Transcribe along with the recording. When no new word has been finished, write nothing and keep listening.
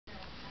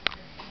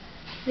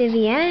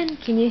Vivianne,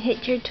 can you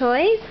hit your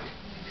toys?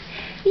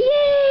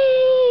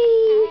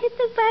 Yay! Hit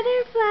the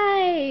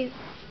butterflies!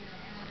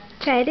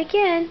 Try it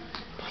again.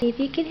 See if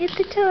you can hit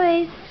the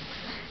toys.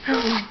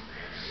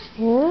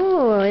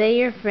 Oh, are they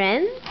your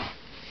friends?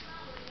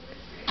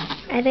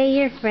 Are they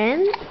your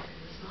friends?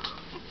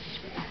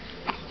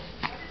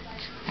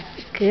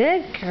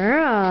 Good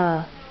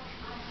girl.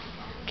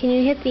 Can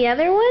you hit the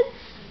other one?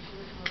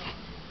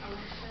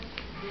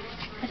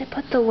 Gotta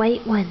put the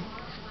white one.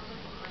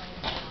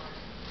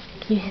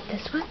 Can you hit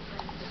this one?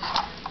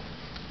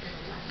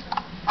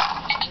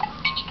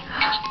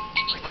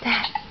 What's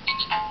that?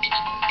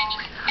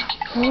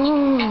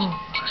 Oh,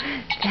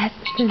 that's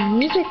the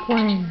music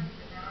one.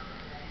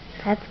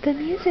 That's the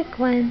music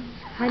one.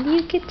 How do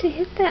you get to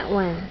hit that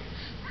one?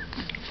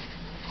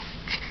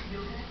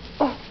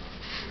 Oh,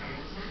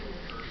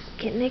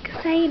 getting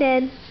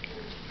excited.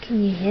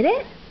 Can you hit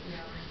it?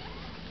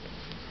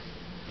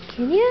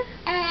 Can you?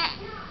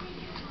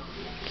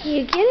 Can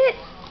you get it?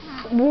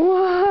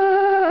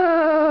 Whoa!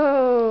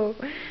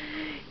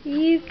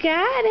 You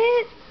got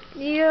it.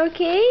 You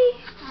okay?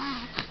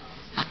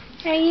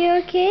 Are you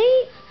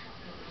okay?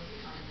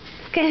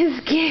 This kind of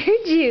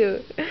scared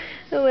you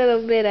a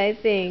little bit, I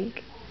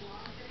think.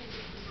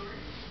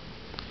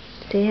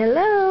 Say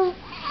hello.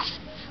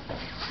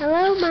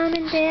 Hello, Mom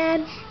and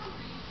Dad.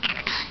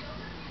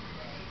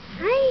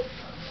 Hi.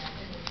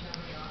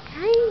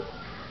 Hi.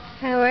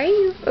 How are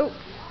you? Oh,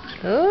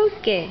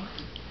 okay.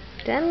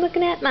 Done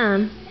looking at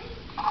Mom.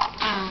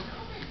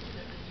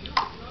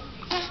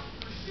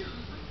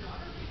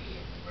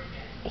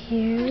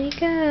 Here we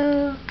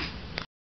go.